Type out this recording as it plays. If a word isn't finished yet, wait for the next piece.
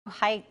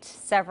hiked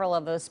several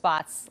of those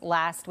spots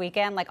last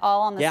weekend, like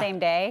all on the same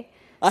day?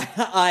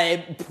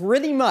 I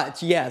pretty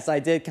much, yes, I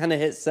did kind of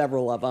hit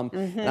several of them.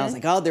 And I was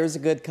like, oh, there's a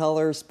good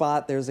color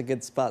spot, there's a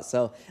good spot.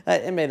 So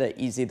it made it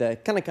easy to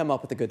kind of come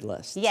up with a good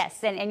list.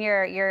 Yes, and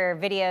your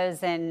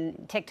videos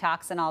and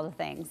TikToks and all the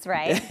things,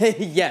 right?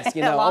 Yes,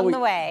 you know, along the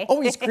way.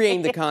 always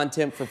creating the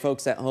content for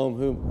folks at home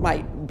who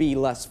might be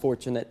less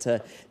fortunate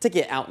to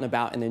get out and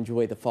about and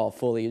enjoy the fall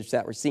foliage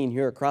that we're seeing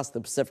here across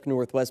the Pacific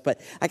Northwest. But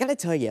I got to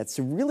tell you, it's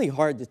really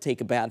hard to take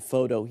a bad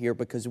photo here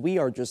because we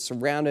are just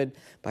surrounded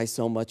by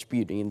so much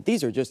beauty. And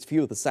these are just a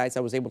few of the sites I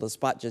was able to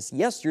spot just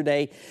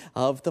yesterday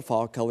of the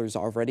fall colors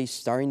already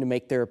starting to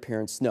make their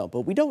appearance known.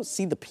 But we don't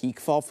see the peak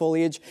fall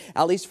foliage,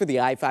 at least for the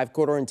I-5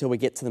 corridor, until we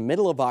get to the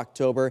middle of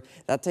October.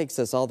 That takes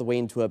us all the way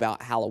into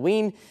about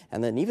Halloween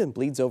and then even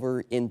bleeds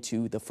over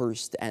into the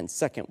first and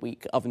second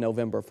week of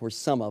November for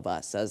some of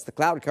us, as the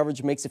cloud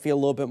coverage makes it feel a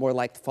little bit more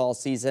like the fall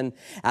season.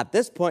 At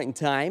this point in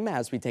time,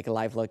 as we take a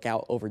live look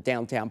out over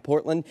downtown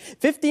Portland,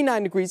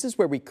 59 degrees is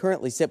where we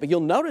currently sit, but you'll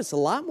notice a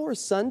lot more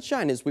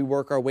sunshine as we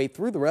work our way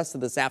through the rest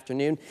of this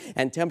afternoon,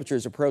 and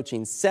temperatures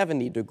approaching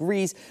 70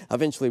 degrees.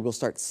 Eventually, we'll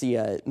start to see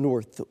a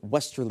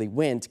northwesterly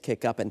wind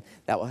kick up, and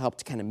that will help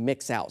to kind of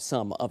mix out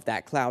some of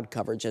that cloud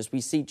coverage as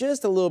we see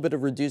just a little bit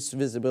of reduced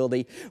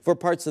visibility for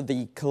parts of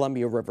the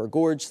Columbia River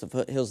Gorge, the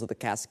foothills of the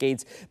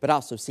Cascades, but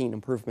also seeing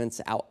improvements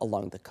out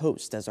along the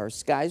coast. As our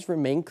skies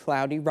remain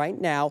cloudy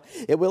right now,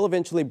 it will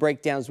eventually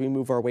break down as we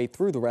move our way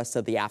through the rest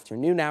of the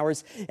afternoon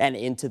hours and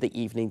into the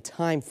evening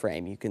time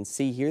frame. You can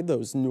see here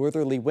those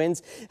northerly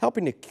winds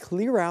helping to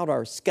clear out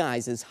our skies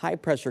as high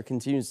pressure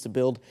continues to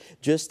build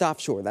just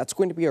offshore. That's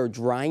going to be our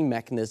drying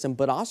mechanism,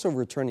 but also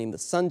returning the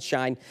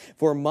sunshine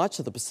for much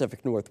of the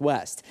Pacific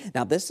Northwest.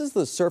 Now, this is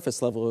the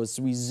surface level. As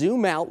we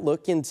zoom out,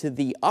 look into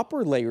the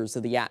upper layers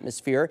of the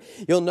atmosphere,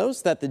 you'll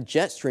notice that the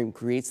jet stream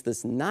creates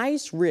this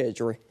nice ridge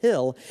or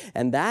hill,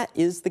 and that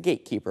is the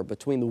gatekeeper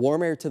between the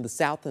warm air to the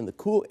south and the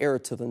cool air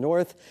to the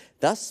north,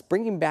 thus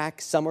bringing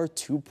back summer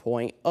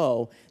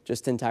 2.0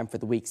 just in time for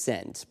the week's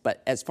end.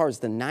 But as far as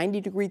the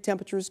 90-degree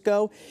temperatures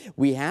go,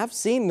 we have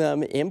seen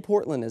them in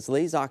Portland as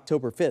late as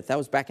October 5th. That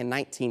was back in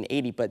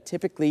 1980, but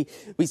typically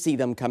we see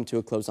them come to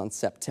a close on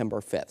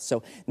September 5th.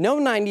 So no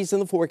 90s in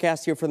the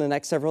forecast here for the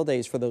next several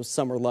days for those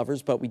summer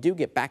lovers, but we do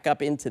get back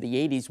up into the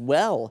 80s,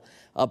 well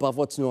above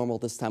what's normal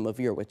this time of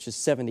year, which is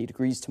 70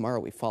 degrees.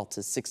 Tomorrow we fall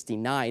to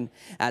 69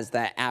 as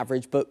that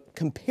average. But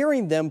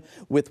comparing them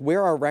with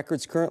where our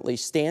records currently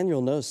stand,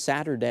 you'll notice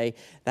Saturday,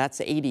 that's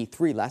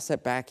 83. Last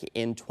set back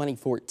in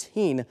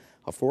 2014,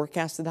 a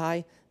forecasted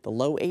high. The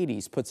low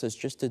 80s puts us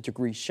just a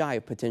degree shy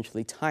of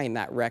potentially tying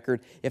that record,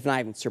 if not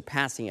even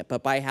surpassing it.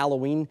 But by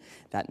Halloween,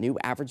 that new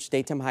average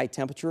daytime high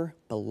temperature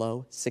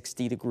below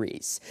 60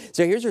 degrees.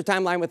 So here's your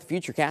timeline with the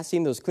future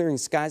casting, those clearing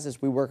skies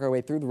as we work our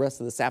way through the rest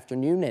of this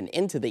afternoon and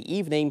into the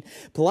evening.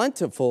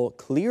 Plentiful,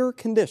 clear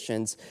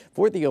conditions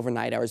for the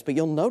overnight hours, but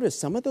you'll notice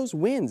some of those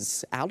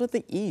winds out of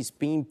the east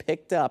being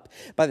picked up.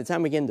 By the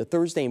time we get into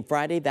Thursday and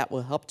Friday, that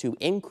will help to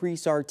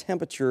increase our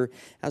temperature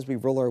as we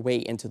roll our way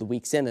into the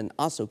week's end and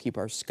also keep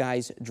our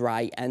skies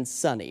dry and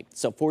sunny.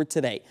 So for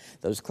today,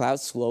 those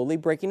clouds slowly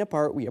breaking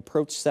apart. We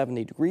approach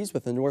 70 degrees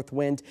with a north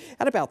wind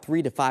at about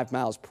 3 to 5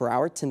 miles per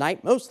hour.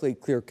 Tonight, mostly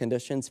clear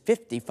conditions,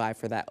 55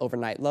 for that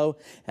overnight low.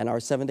 And our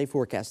 7-day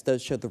forecast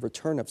does show the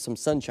return of some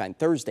sunshine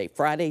Thursday,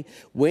 Friday.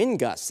 Wind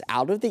gusts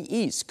out of the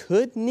east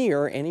could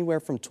near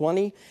anywhere from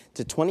 20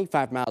 to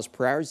 25 miles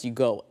per hour as you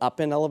go up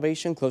in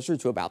elevation, closer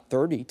to about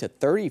 30 to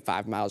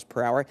 35 miles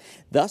per hour.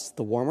 Thus,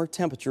 the warmer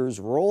temperatures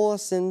roll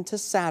us into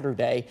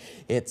Saturday.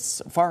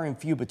 It's far and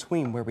few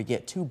between where we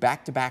get 2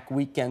 back-to-back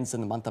weekends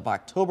in the month of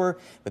October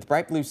with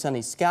bright blue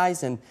sunny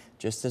skies, and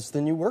just as the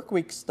new work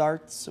week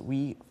starts,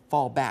 we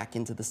fall back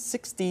into the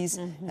 60s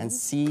and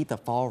see the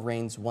fall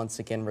rains once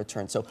again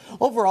return. So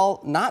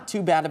overall, not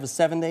too bad of a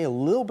 7-day, a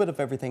little bit of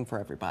everything for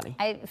everybody.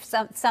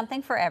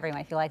 Something for everyone.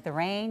 If you like the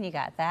rain, you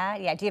got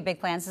that. Yeah. Do you have big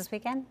plans this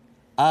weekend?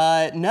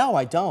 No,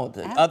 I don't.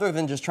 Oh. Other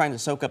than just trying to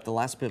soak up the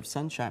last bit of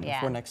sunshine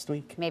before next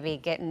week. Maybe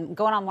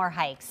going on more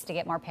hikes to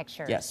get more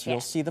pictures. Yes, you'll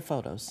see the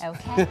photos.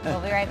 Okay.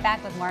 We'll be right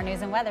back with more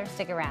news and weather.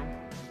 Stick around.